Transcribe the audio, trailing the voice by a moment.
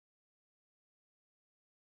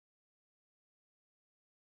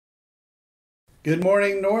Good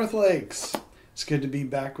morning, North Lakes. It's good to be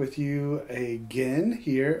back with you again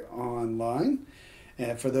here online.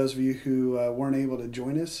 And for those of you who weren't able to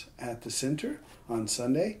join us at the center on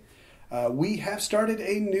Sunday, we have started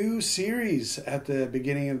a new series at the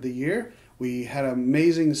beginning of the year. We had an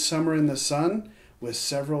amazing Summer in the Sun with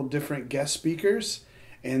several different guest speakers.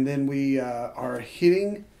 And then we are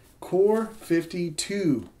hitting Core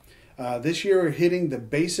 52. This year we're hitting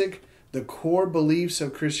the core beliefs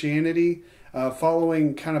of Christianity,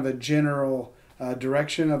 following kind of a general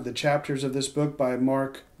direction of the chapters of this book by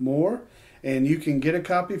Mark Moore. And you can get a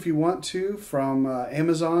copy if you want to from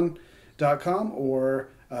Amazon.com or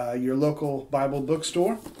your local Bible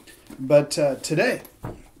bookstore. But today,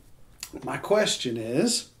 my question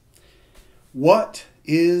is, what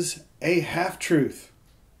is a half-truth?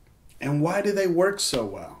 And why do they work so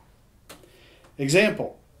well?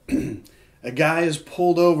 Example, a guy is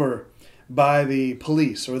pulled over by the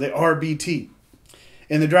police or the RBT.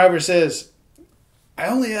 And the driver says, I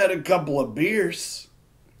only had a couple of beers.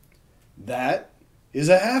 That is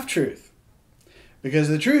a half-truth. Because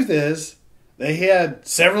the truth is, they had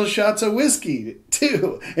several shots of whiskey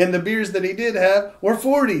too. And the beers that he did have were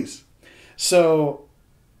 40s. So,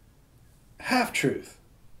 half-truth.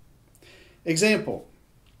 Example,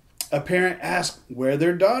 a parent asks where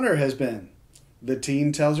their daughter has been. The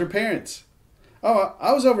teen tells her parents, oh,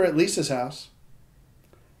 I was over at Lisa's house.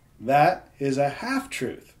 That is a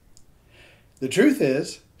half-truth. The truth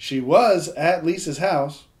is, she was at Lisa's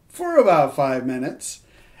house for about 5 minutes,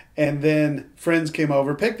 and then friends came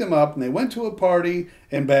over, picked them up, and they went to a party,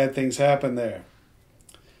 and bad things happened there.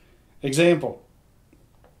 Example,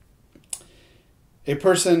 a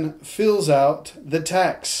person fills out the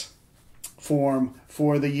tax form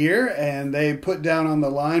for the year, and they put down on the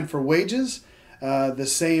line for wages the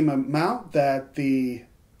same amount that the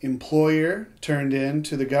employer turned in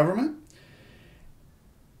to the government.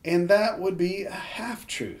 And that would be a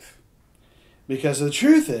half-truth. Because the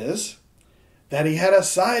truth is that he had a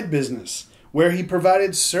side business where he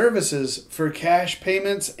provided services for cash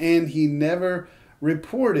payments and he never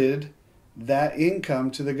reported that income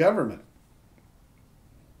to the government.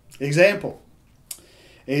 Example,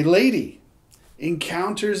 a lady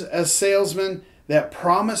encounters a salesman that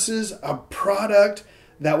promises a product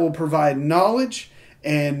that will provide knowledge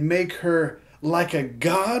and make her like a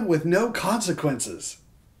god with no consequences.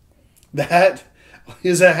 That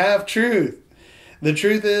is a half-truth. The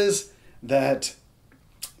truth is that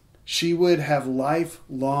she would have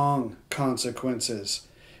lifelong consequences.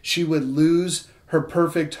 She would lose her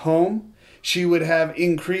perfect home. She would have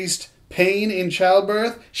increased pain in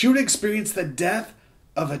childbirth. She would experience the death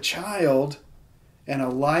of a child and a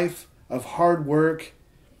life of hard work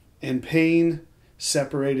and pain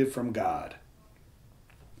separated from God.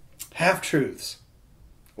 Half-truths.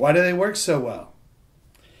 Why do they work so well?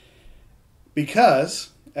 Because,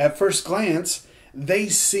 at first glance, they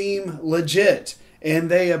seem legit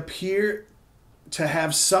and they appear to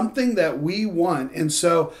have something that we want, and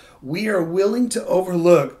so we are willing to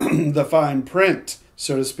overlook the fine print,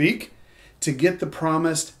 so to speak, to get the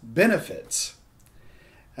promised benefits.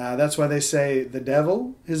 That's why they say the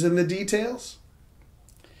devil is in the details.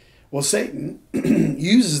 Well, Satan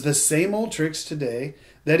uses the same old tricks today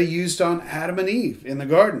that he used on Adam and Eve in the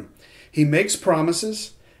garden. He makes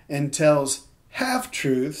promises and tells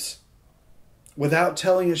half-truths without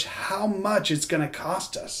telling us how much it's going to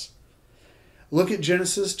cost us. Look at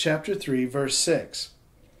Genesis chapter 3, verse 6.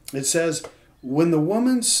 It says, when the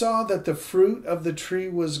woman saw that the fruit of the tree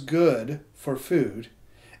was good for food,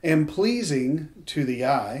 and pleasing to the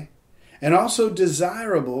eye, and also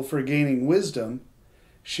desirable for gaining wisdom,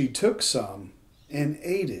 she took some and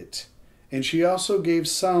ate it. And she also gave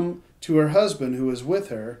some to her husband who was with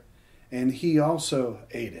her, and he also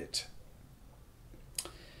ate it.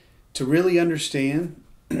 To really understand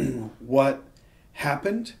what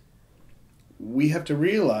happened, we have to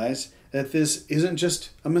realize that this isn't just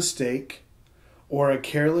a mistake or a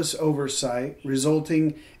careless oversight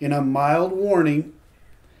resulting in a mild warning.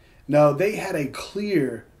 No, they had a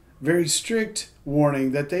clear, very strict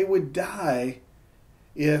warning that they would die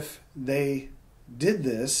if they did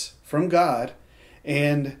this from God.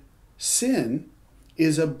 And sin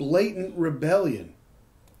is a blatant rebellion,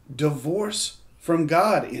 divorce from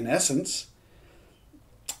God in essence.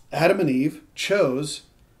 Adam and Eve chose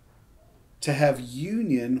to have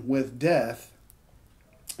union with death,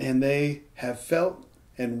 and they have felt,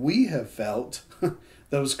 and we have felt,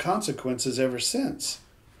 those consequences ever since.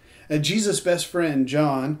 Jesus' best friend,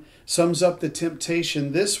 John, sums up the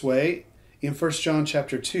temptation this way in 1 John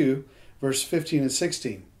chapter 2, verse 15 and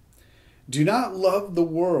 16. Do not love the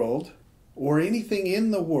world or anything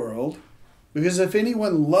in the world. Because if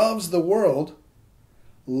anyone loves the world,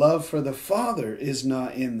 love for the Father is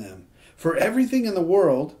not in them. For everything in the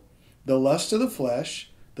world, the lust of the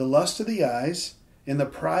flesh, the lust of the eyes, and the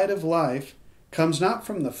pride of life, comes not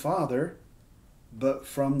from the Father, but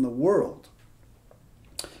from the world.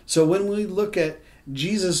 So when we look at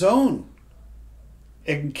Jesus' own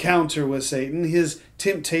encounter with Satan, his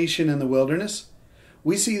temptation in the wilderness,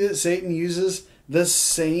 we see that Satan uses the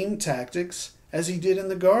same tactics as he did in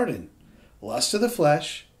the garden. Lust of the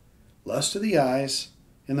flesh, lust of the eyes,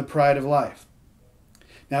 and the pride of life.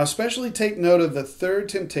 Now especially take note of the third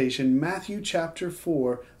temptation, Matthew chapter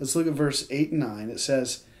 4. Let's look at verse 8 and 9. It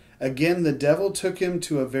says, "Again the devil took him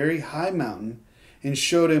to a very high mountain and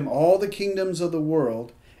showed him all the kingdoms of the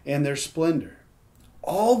world and their splendor.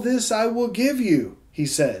 'All this I will give you,' he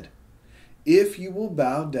said, 'if you will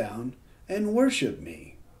bow down and worship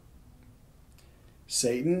me.'"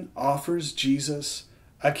 Satan offers Jesus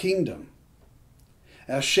a kingdom.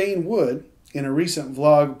 Now Shane Wood, in a recent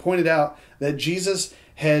vlog, pointed out that Jesus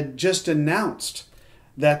had just announced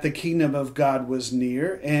that the kingdom of God was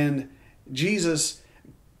near, and Jesus'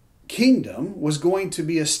 kingdom was going to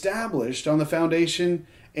be established on the foundation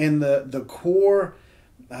and the core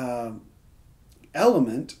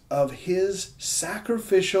element of his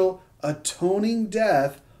sacrificial atoning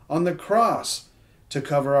death on the cross to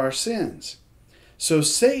cover our sins. So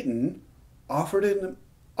Satan offered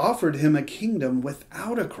him a kingdom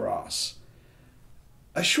without a cross,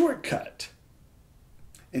 a shortcut.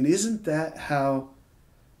 And isn't that how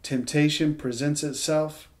temptation presents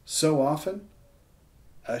itself so often?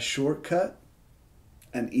 A shortcut,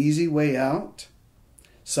 an easy way out,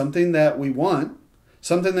 something that we want,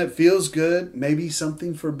 something that feels good, maybe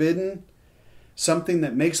something forbidden, something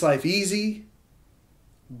that makes life easy,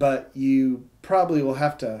 but you probably will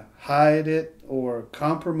have to hide it or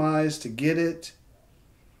compromise to get it.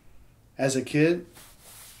 As a kid,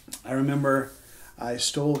 I remember I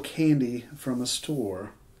stole candy from a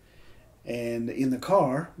store, and in the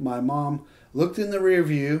car, my mom looked in the rear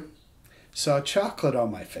view, saw chocolate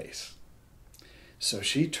on my face. So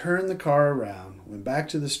she turned the car around, went back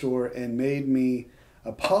to the store, and made me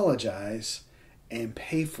apologize and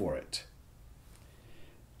pay for it.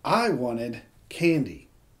 I wanted candy,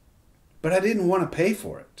 but I didn't want to pay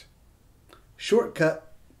for it.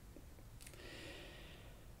 Shortcut.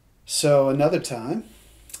 So another time,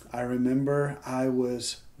 I remember I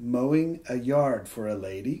was mowing a yard for a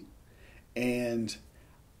lady, and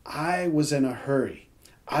I was in a hurry.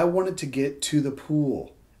 I wanted to get to the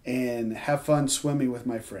pool and have fun swimming with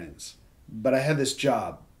my friends, but I had this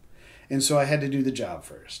job, and so I had to do the job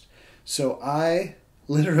first. So I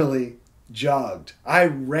literally jogged. I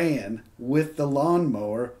ran with the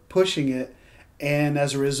lawnmower, pushing it, and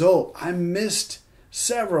as a result, I missed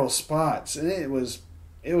several spots, and it was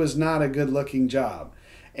not a good-looking job.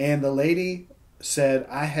 And the lady said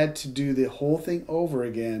I had to do the whole thing over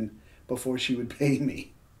again before she would pay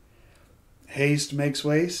me. Haste makes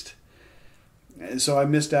waste. And so I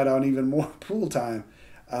missed out on even more pool time.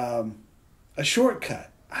 A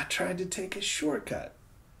shortcut. I tried to take a shortcut.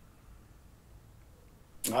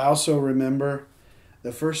 I also remember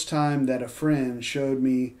the first time that a friend showed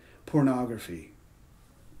me pornography.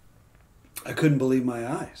 I couldn't believe my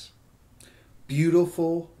eyes.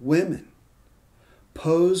 Beautiful women,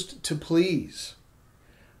 posed to please,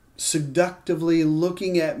 seductively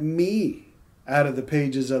looking at me out of the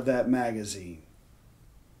pages of that magazine.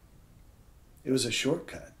 It was a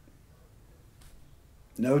shortcut.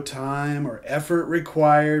 No time or effort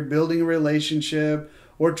required building a relationship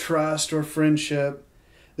or trust or friendship.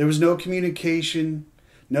 There was no communication,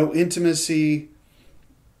 no intimacy,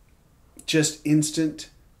 just instant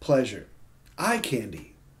pleasure. Eye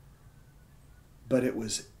candy. But it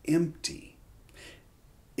was empty.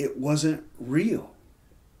 It wasn't real.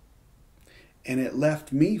 And it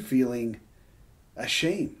left me feeling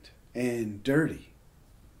ashamed and dirty.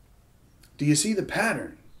 Do you see the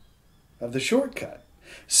pattern of the shortcut?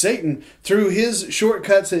 Satan threw his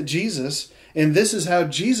shortcuts at Jesus, and this is how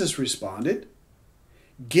Jesus responded.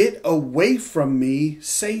 "Get away from me,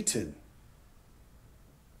 Satan."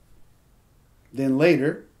 Then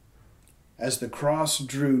later, as the cross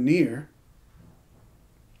drew near,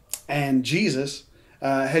 and Jesus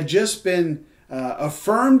had just been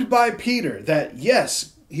affirmed by Peter that,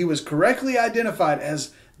 yes, he was correctly identified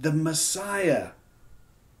as the Messiah,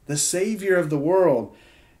 the Savior of the world.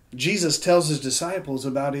 Jesus tells his disciples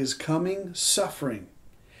about his coming suffering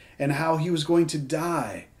and how he was going to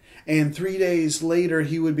die. And 3 days later,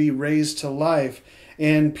 he would be raised to life.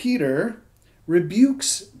 And Peter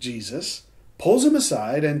rebukes Jesus, pulls him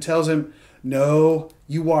aside, and tells him, "No,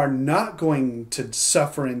 You are not going to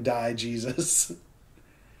suffer and die, Jesus.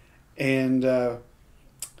 And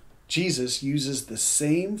Jesus uses the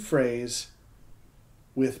same phrase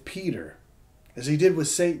with Peter as he did with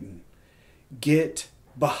Satan. Get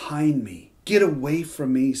behind me. Get away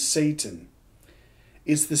from me, Satan.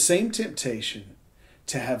 It's the same temptation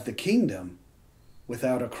to have the kingdom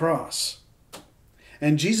without a cross.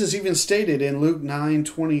 And Jesus even stated in Luke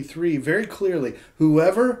 9:23 very clearly,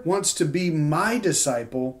 whoever wants to be my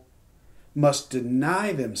disciple must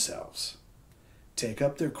deny themselves, take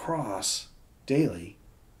up their cross daily,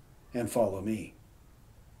 and follow me.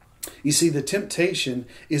 You see, the temptation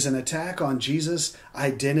is an attack on Jesus'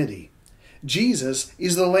 identity. Jesus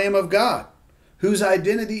is the Lamb of God, whose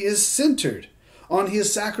identity is centered on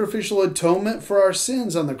his sacrificial atonement for our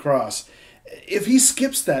sins on the cross. If he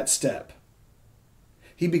skips that step,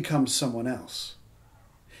 he becomes someone else.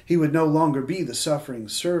 He would no longer be the suffering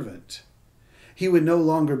servant. He would no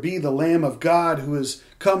longer be the Lamb of God who has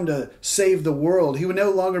come to save the world. He would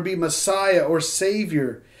no longer be Messiah or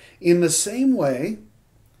Savior. In the same way,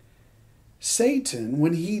 Satan,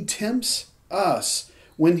 when he tempts us,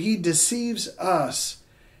 when he deceives us,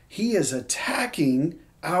 he is attacking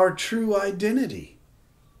our true identity.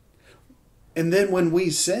 And then when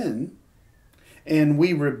we sin and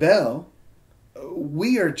we rebel,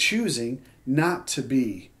 we are choosing not to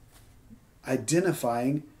be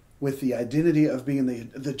identifying with the identity of being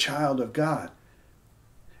the child of God.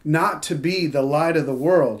 Not to be the light of the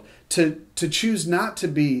world. To choose not to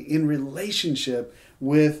be in relationship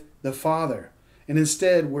with the Father. And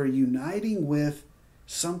instead, we're uniting with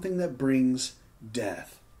something that brings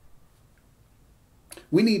death.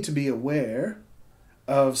 We need to be aware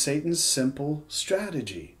of Satan's simple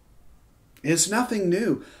strategy. It's nothing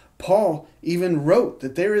new. Paul even wrote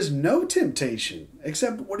that there is no temptation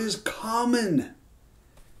except what is common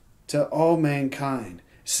to all mankind.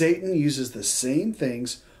 Satan uses the same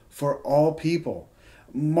things for all people.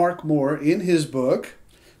 Mark Moore, in his book,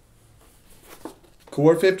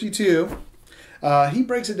 Core 52, he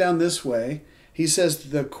breaks it down this way. He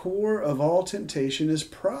says the core of all temptation is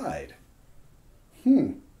pride.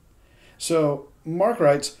 So Mark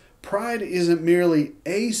writes, pride isn't merely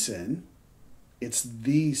a sin, it's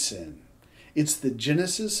the sin. It's the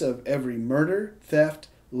genesis of every murder, theft,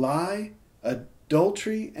 lie,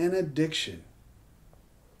 adultery, and addiction.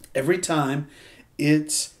 Every time,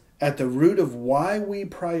 it's at the root of why we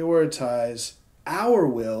prioritize our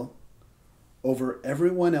will over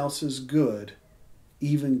everyone else's good,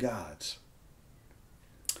 even God's.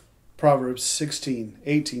 Proverbs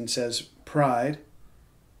 16:18 says, pride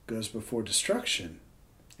goes before destruction,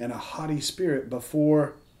 and a haughty spirit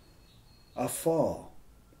before a fall.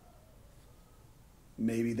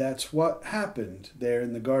 Maybe that's what happened there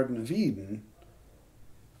in the Garden of Eden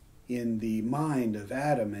in the mind of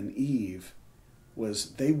Adam and Eve,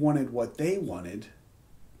 was they wanted what they wanted,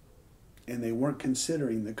 and they weren't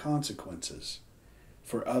considering the consequences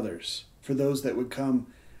for others, for those that would come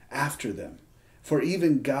after them, for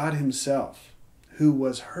even God himself, who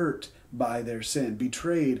was hurt by their sin,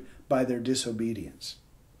 betrayed by their disobedience.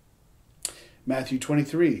 Matthew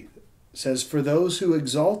 23 says, for those who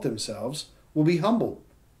exalt themselves will be humbled,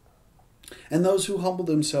 and those who humble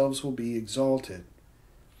themselves will be exalted.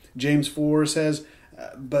 James 4 says,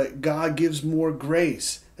 but God gives more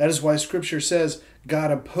grace. That is why Scripture says,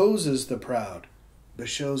 God opposes the proud, but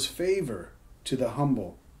shows favor to the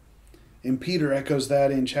humble. And Peter echoes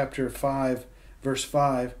that in chapter 5, verse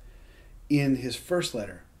 5, in his first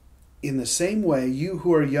letter. In the same way, you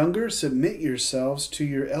who are younger, submit yourselves to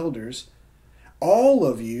your elders. All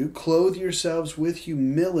of you clothe yourselves with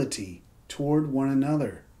humility toward one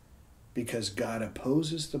another, because God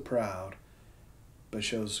opposes the proud, but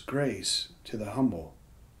shows grace to the humble.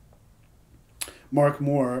 Mark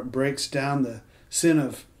Moore breaks down the sin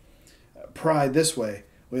of pride this way,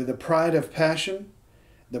 with the pride of passion,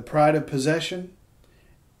 the pride of possession,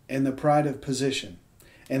 and the pride of position.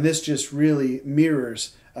 And this just really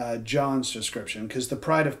mirrors John's description, because the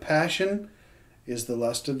pride of passion is the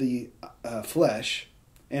lust of the flesh,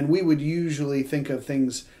 and we would usually think of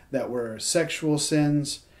things that were sexual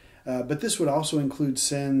sins, but this would also include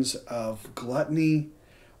sins of gluttony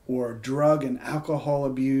or drug and alcohol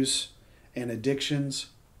abuse and addictions.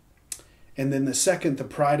 And then the second, the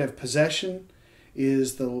pride of possession,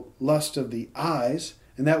 is the lust of the eyes,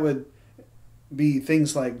 and that would be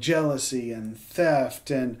things like jealousy and theft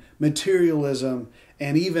and materialism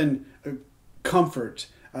and even comfort,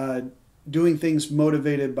 doing things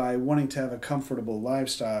motivated by wanting to have a comfortable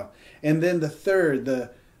lifestyle. And then the third,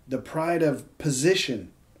 the pride of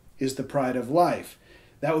position, is the pride of life.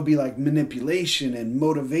 That would be like manipulation and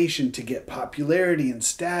motivation to get popularity and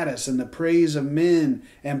status and the praise of men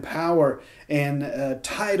and power and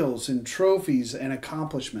titles and trophies and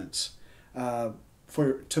accomplishments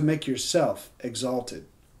to make yourself exalted.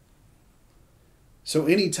 So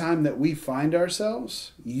anytime that we find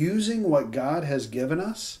ourselves using what God has given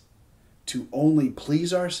us to only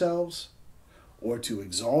please ourselves or to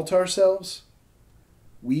exalt ourselves,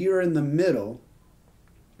 we are in the middle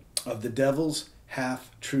of the devil's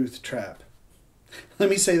half-truth trap. Let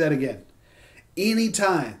me say that again.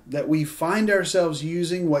 Anytime that we find ourselves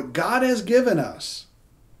using what God has given us,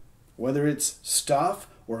 whether it's stuff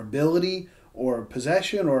or ability or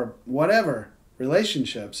possession or whatever,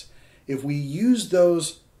 relationships, if we use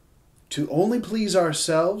those to only please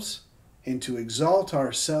ourselves and to exalt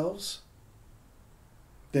ourselves,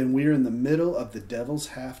 then we're in the middle of the devil's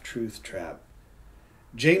half-truth trap.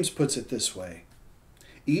 James puts it this way: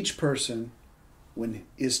 each person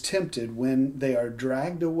is tempted when they are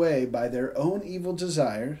dragged away by their own evil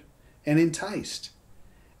desire and enticed.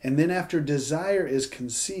 And then after desire is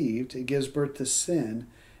conceived, it gives birth to sin,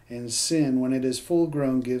 and sin, when it is full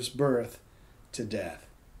grown, gives birth to death.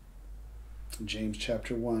 James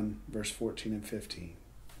chapter 1, verse 14 and 15.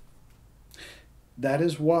 That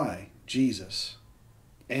is why Jesus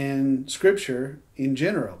and Scripture in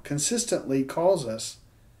general consistently calls us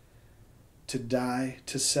to die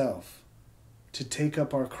to self, to take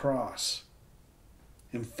up our cross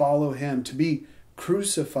and follow Him, to be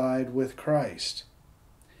crucified with Christ.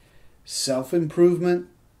 Self-improvement,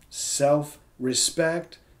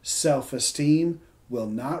 self-respect, self-esteem will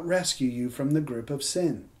not rescue you from the grip of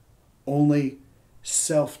sin. Only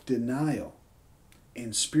self-denial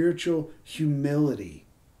and spiritual humility,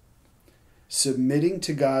 submitting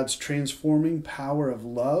to God's transforming power of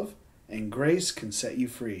love and grace, can set you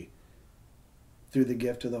free through the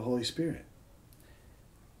gift of the Holy Spirit.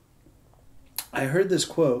 I heard this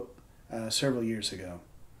quote several years ago.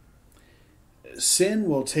 Sin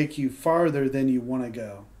will take you farther than you want to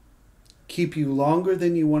go, keep you longer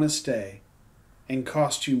than you want to stay, and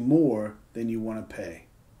cost you more than you want to pay.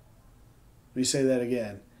 Let me say that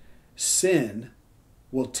again. Sin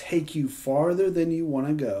will take you farther than you want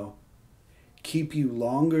to go, keep you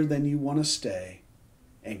longer than you want to stay,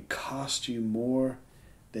 and cost you more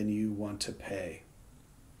than you want to pay.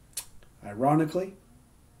 Ironically,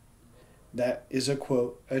 that is a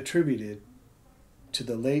quote attributed to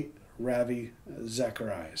the late Ravi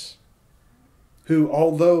Zacharias, who,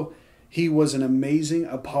 although he was an amazing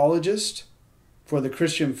apologist for the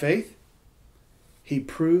Christian faith, he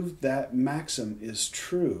proved that maxim is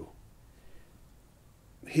true.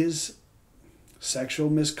 His sexual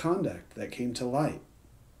misconduct that came to light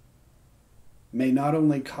may not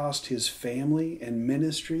only cost his family and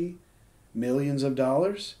ministry millions of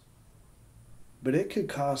dollars, but it could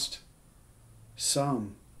cost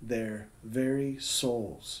some their very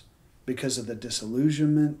souls because of the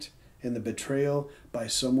disillusionment and the betrayal by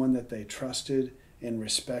someone that they trusted and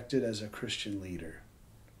respected as a Christian leader.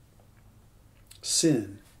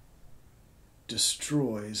 Sin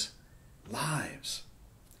destroys lives.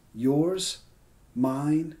 Yours,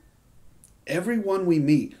 mine, everyone we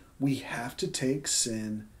meet. We have to take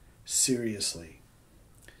sin seriously.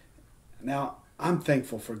 Now, I'm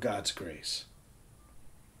thankful for God's grace.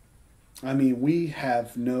 I mean, we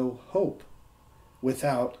have no hope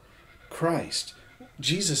without Christ.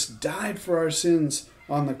 Jesus died for our sins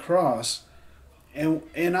on the cross,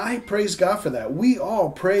 and I praise God for that. We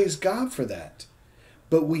all praise God for that.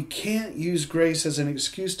 But we can't use grace as an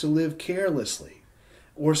excuse to live carelessly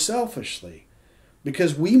or selfishly,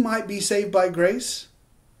 because we might be saved by grace,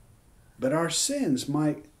 but our sins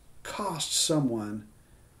might cost someone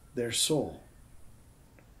their soul.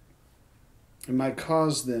 It might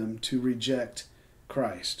cause them to reject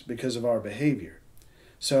Christ because of our behavior.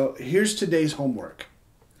 So here's today's homework.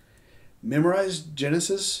 Memorize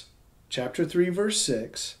Genesis chapter 3, verse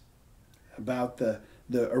 6, about the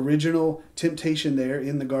original temptation there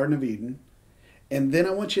in the Garden of Eden. And then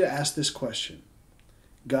I want you to ask this question.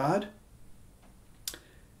 God,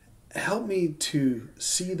 help me to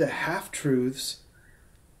see the half-truths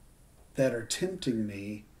that are tempting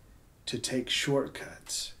me to take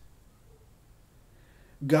shortcuts.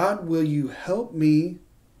 God, will you help me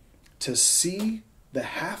to see the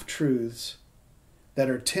half-truths that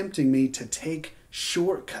are tempting me to take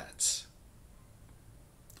shortcuts?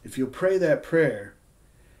 If you'll pray that prayer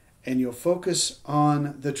and you'll focus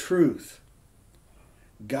on the truth,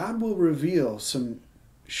 God will reveal some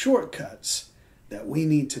shortcuts that we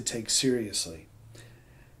need to take seriously.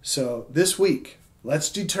 So this week, let's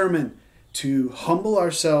determine to humble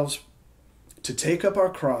ourselves, to take up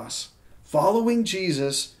our cross, following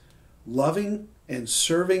Jesus, loving and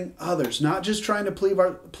serving others, not just trying to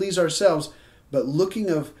please ourselves, but looking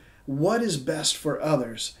of what is best for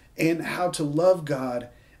others and how to love God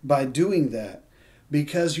by doing that.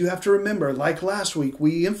 Because you have to remember, like last week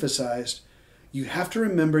we emphasized, you have to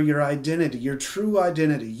remember your identity, your true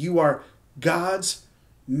identity. You are God's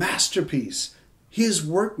masterpiece, His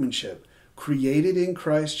workmanship, created in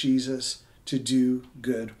Christ Jesus to do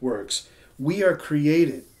good works. We are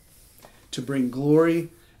created to bring glory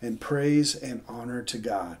and praise and honor to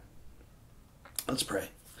God. Let's pray.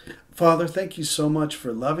 Father, thank you so much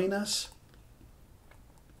for loving us.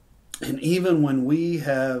 And even when we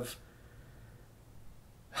have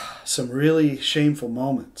some really shameful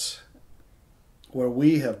moments where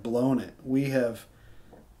we have blown it, we have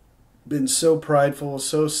been so prideful,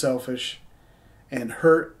 so selfish, and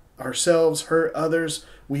hurt ourselves, hurt others,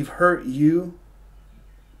 we've hurt you.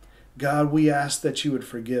 God, we ask that you would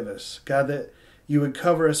forgive us. God, that you would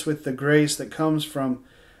cover us with the grace that comes from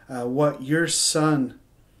what your Son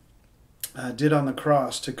did on the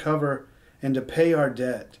cross to cover and to pay our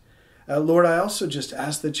debt. Lord, I also just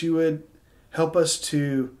ask that you would help us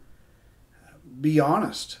to be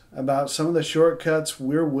honest about some of the shortcuts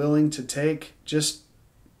we're willing to take just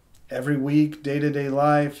every week, day-to-day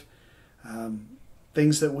life,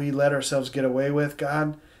 things that we let ourselves get away with,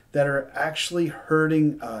 God, that are actually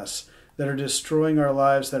hurting us, that are destroying our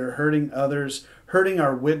lives, that are hurting others, hurting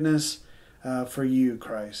our witness for you,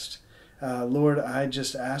 Christ. Lord, I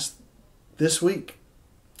just ask this week,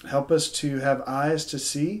 help us to have eyes to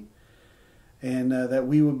see, and that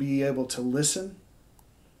we will be able to listen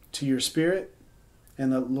to your Spirit,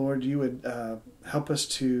 and that, Lord, you would help us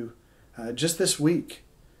to, just this week,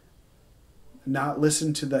 not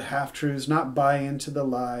listen to the half-truths, not buy into the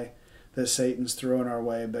lie that Satan's throwing our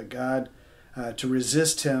way, but God, to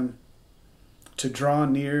resist him, to draw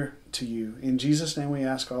near to you. In Jesus' name we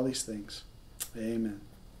ask all these things. Amen.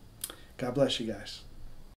 God bless you guys.